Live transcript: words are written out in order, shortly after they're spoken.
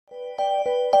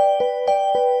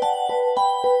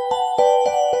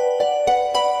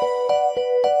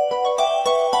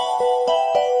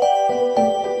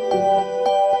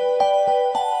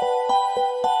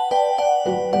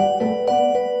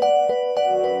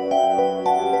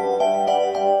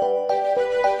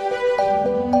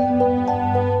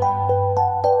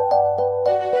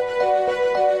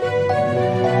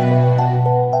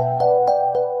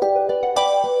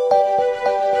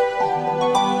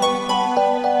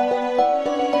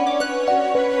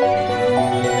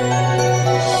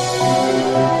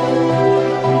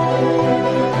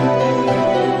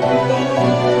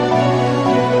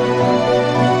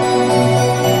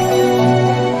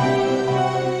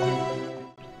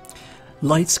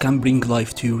Lights can bring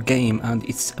life to your game, and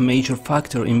it's a major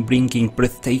factor in bringing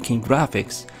breathtaking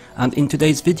graphics. And in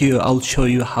today's video I'll show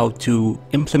you how to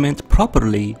implement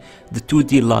properly the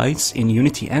 2D lights in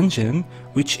Unity engine,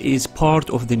 which is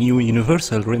part of the new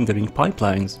universal rendering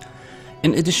pipelines.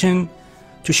 In addition,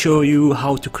 to show you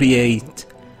how to create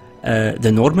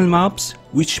the normal maps,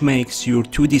 which makes your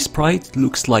 2D sprite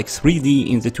looks like 3D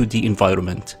in the 2D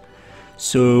environment.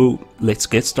 So let's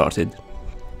get started.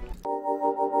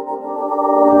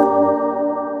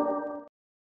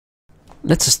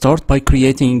 Let's start by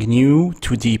creating a new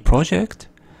 2D project.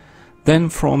 Then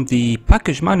from the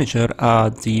package manager,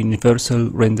 add the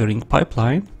universal rendering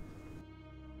pipeline.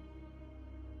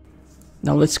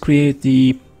 Now let's create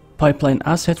the pipeline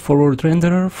asset forward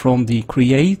renderer from the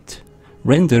create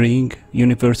rendering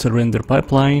universal render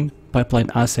pipeline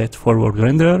asset forward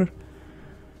renderer.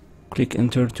 Click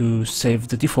enter to save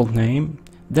the default name.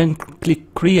 Then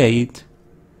click create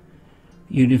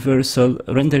universal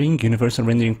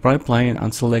rendering pipeline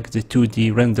and select the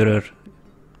 2D renderer.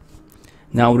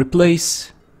 Now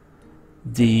replace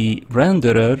the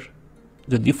renderer,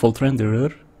 the default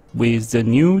renderer, with the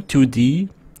new 2D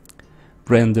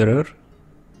renderer,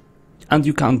 and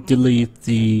you can delete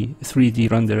the 3D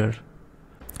renderer.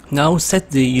 Now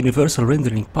set the universal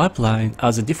rendering pipeline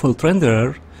as a default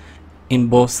renderer in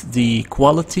both the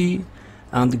quality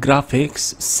and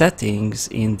graphics settings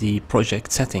in the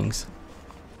project settings.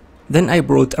 Then I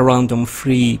brought a random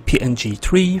free PNG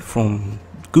tree from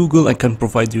Google. I can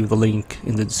provide you the link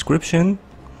in the description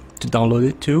to download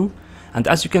it too. And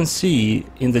as you can see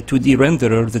in the 2D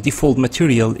renderer, the default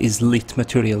material is lit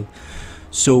material.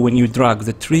 So when you drag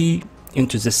the tree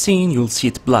into the scene, you'll see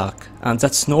it black. And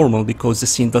that's normal because the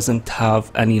scene doesn't have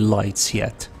any lights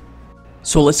yet.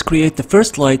 So let's create the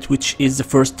first light, which is the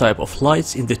first type of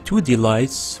lights in the 2D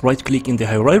lights. Right click in the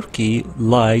hierarchy,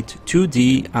 light,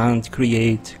 2D, and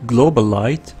create global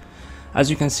light. As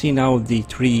you can see now, the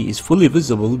tree is fully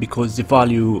visible because the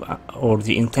value or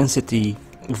the intensity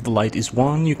of the light is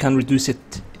 1. You can reduce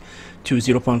it to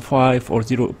 0.5 or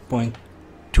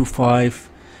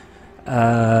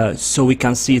 0.25 so we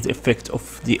can see the effect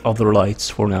of the other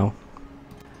lights for now.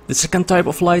 The second type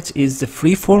of light is the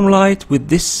freeform light. With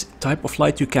this type of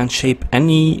light you can shape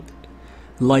any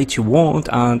light you want,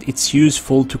 and it's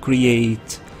useful to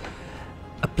create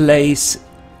a place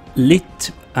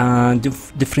lit and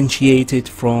differentiated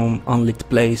from unlit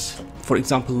place. For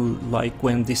example, like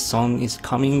when the sun is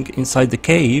coming inside the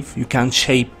cave, you can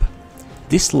shape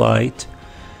this light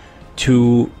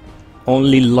to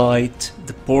only light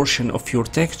the portion of your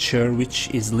texture which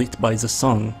is lit by the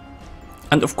sun.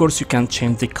 And of course you can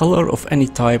change the color of any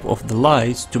type of the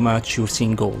lights to match your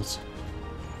scene goals.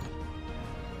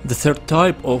 The third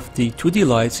type of the 2D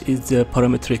lights is the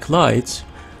parametric lights.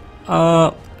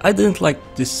 I didn't like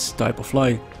this type of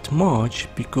light much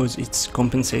because it's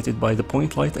compensated by the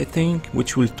point light, I think,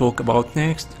 which we'll talk about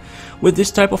next. With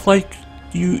this type of light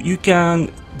you can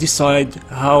decide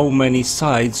how many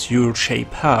sides your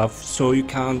shape have, so you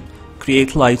can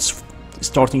create lights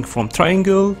starting from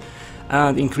triangle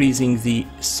and increasing the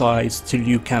size till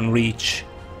you can reach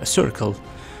a circle.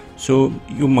 So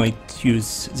you might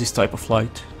use this type of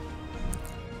light.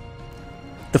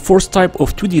 The fourth type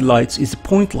of 2D lights is the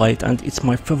point light, and it's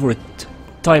my favorite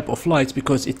type of lights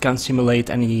because it can simulate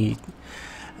any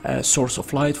source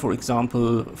of light, for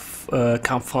example a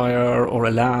campfire or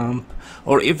a lamp,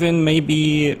 or even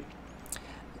maybe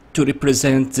to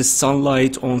represent the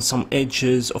sunlight on some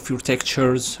edges of your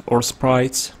textures or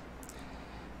sprites.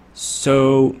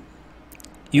 So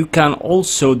you can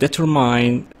also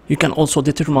determine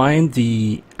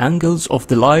the angles of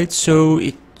the light, so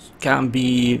it can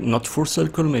be not full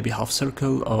circle, maybe half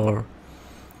circle or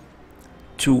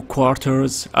 2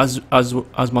 quarters, as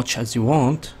much as you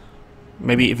want.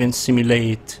 Maybe even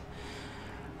simulate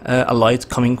a light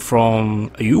coming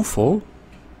from a UFO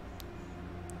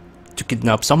to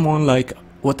kidnap someone, like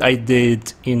what I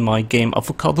did in my game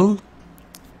Avocado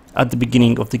at the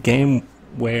beginning of the game,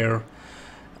 where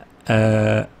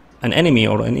an enemy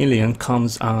or an alien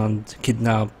comes and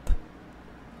kidnap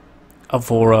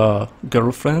Avora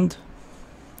girlfriend.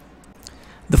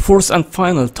 The fourth and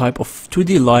final type of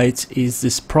 2D light is the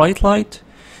sprite light.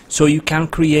 So you can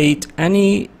create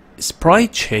any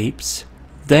sprite shapes,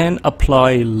 then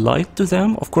apply light to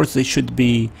them. Of course they should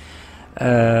be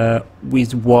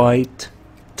with white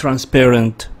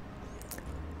transparent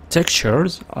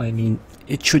textures. I mean,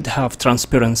 it should have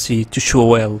transparency to show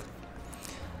well.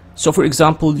 So for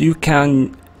example, you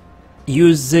can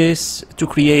use this to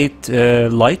create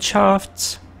light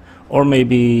shafts or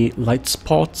maybe light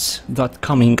spots that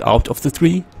coming out of the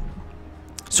tree.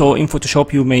 So in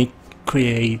Photoshop you may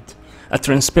create a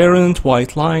transparent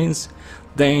white lines,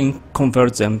 then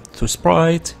convert them to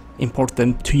sprite, import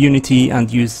them to Unity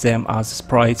and use them as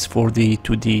sprites for the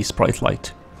 2D sprite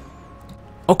light.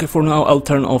 Okay, for now I'll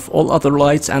turn off all other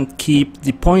lights and keep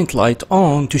the point light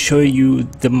on to show you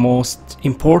the most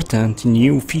important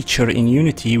new feature in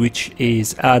Unity, which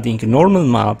is adding normal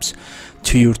maps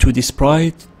to your 2D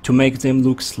sprite to make them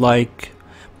look like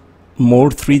more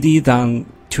 3D than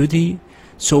 2D.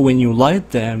 So when you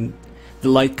light them, the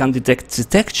light can detect the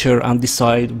texture and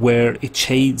decide where it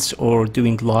shades or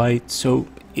doing light, so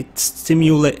it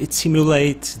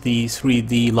simulates the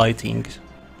 3D lighting.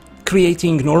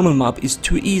 Creating normal map is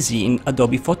too easy in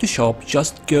Adobe Photoshop.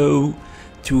 Just go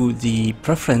to the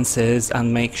preferences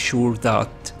and make sure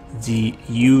that the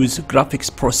use graphics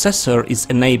processor is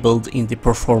enabled in the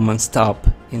performance tab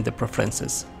in the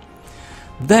preferences.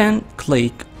 Then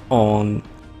click on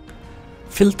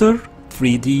filter,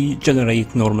 3D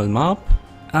generate normal map,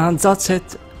 and that's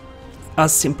it.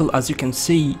 As simple as you can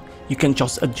see, you can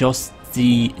just adjust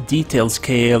the detail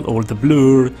scale or the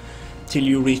blur till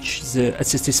you reach the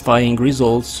satisfying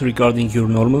results regarding your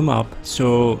normal map.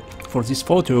 So for this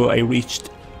photo I reached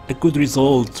a good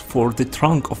result for the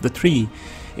trunk of the tree.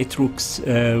 It looks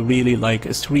really like a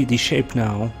 3D shape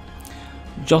now.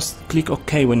 Just click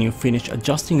OK when you finish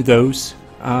adjusting those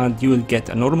and you will get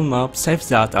a normal map. Save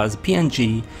that as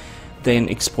PNG, then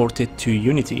export it to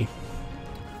Unity.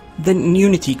 Then in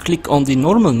Unity click on the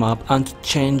normal map and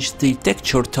change the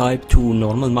texture type to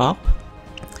normal map.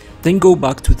 Then go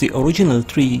back to the original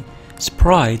tree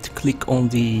sprite, click on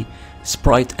the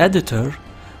sprite editor,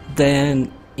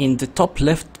 then in the top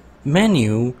left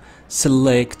menu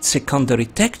select secondary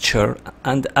texture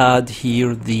and add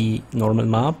here the normal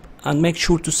map, and make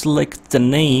sure to select the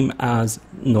name as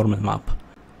normal map.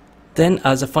 Then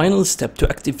as a final step to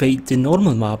activate the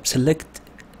normal map, select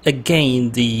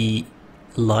again the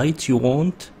light you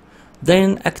want,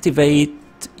 then activate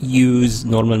use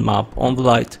normal map on the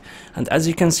light, and as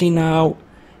you can see now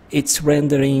it's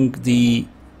rendering the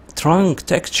trunk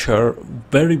texture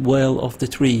very well of the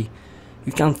tree.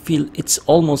 You can feel it's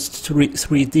almost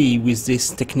 3D with this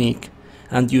technique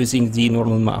and using the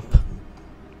normal map.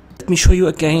 Let me show you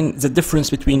again the difference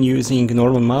between using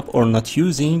normal map or not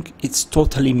using. It's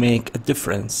totally make a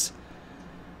difference.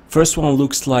 First one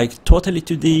looks like totally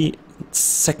 2D.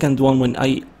 Second one, when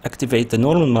I activate the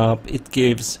normal map, it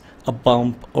gives a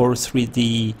bump or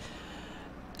 3D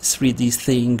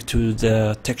thing to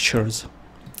the textures.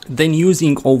 Then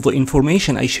using all the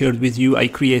information I shared with you, I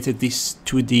created this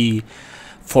 2D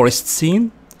forest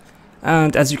scene,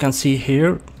 and as you can see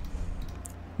here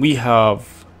we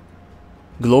have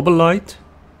global light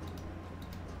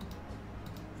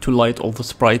to light all the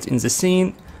sprites in the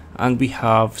scene, and we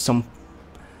have some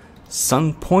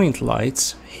sun point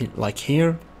lights like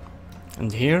here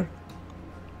and here,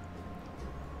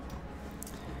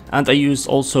 and I used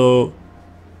also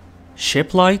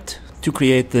shape light to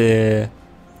create the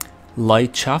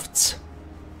light shafts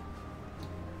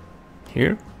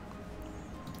here.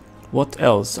 What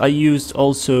else? I used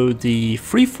also the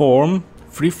freeform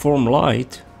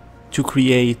light to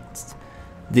create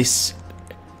this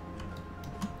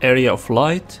area of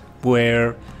light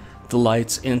where the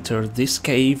lights enter this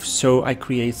cave, so I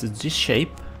created this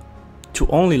shape to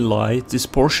only light this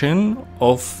portion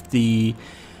of the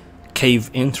cave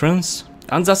entrance,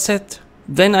 and that's it.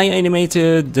 Then I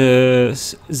animated the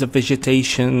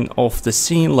vegetation of the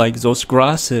scene, like those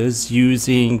grasses,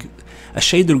 using a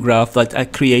shader graph that I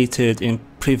created in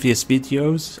previous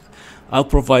videos. I'll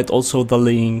provide also the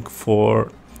link for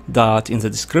that in the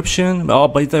description. Oh,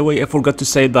 by the way, I forgot to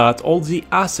say that all the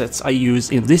assets I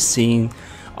use in this scene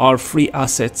are free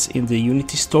assets in the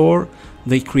Unity store.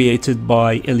 They created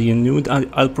by Alien Nude, and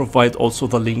I'll provide also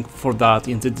the link for that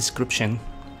in the description.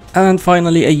 And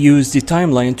finally, I used the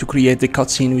timeline to create the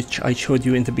cutscene which I showed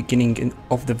you in the beginning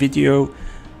of the video.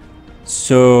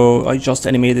 So I just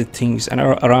animated things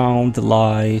around the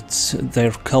lights,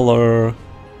 their color,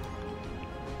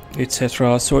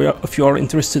 etc. So if you are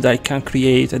interested, I can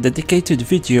create a dedicated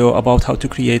video about how to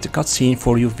create a cutscene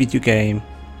for your video game.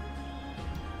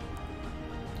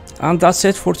 And that's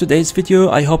it for today's video.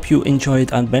 I hope you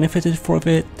enjoyed and benefited from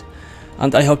it,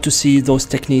 and I hope to see those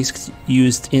techniques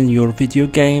used in your video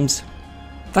games.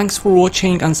 Thanks for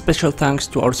watching, and special thanks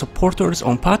to our supporters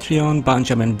on Patreon: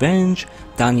 Benjamin Venge,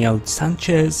 Daniel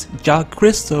Sanchez, Jack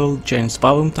Crystal, James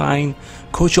Valentine,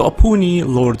 Kojo Apuni,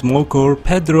 Lord Mokor,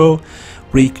 Pedro,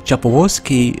 Rick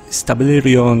Japowoski,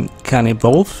 Stabilirion,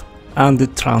 Canibdolf, and the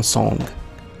Transong.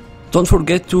 Don't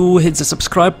forget to hit the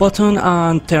subscribe button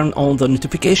and turn on the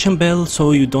notification bell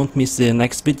so you don't miss the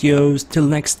next videos. Till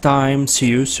next time, see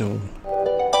you soon.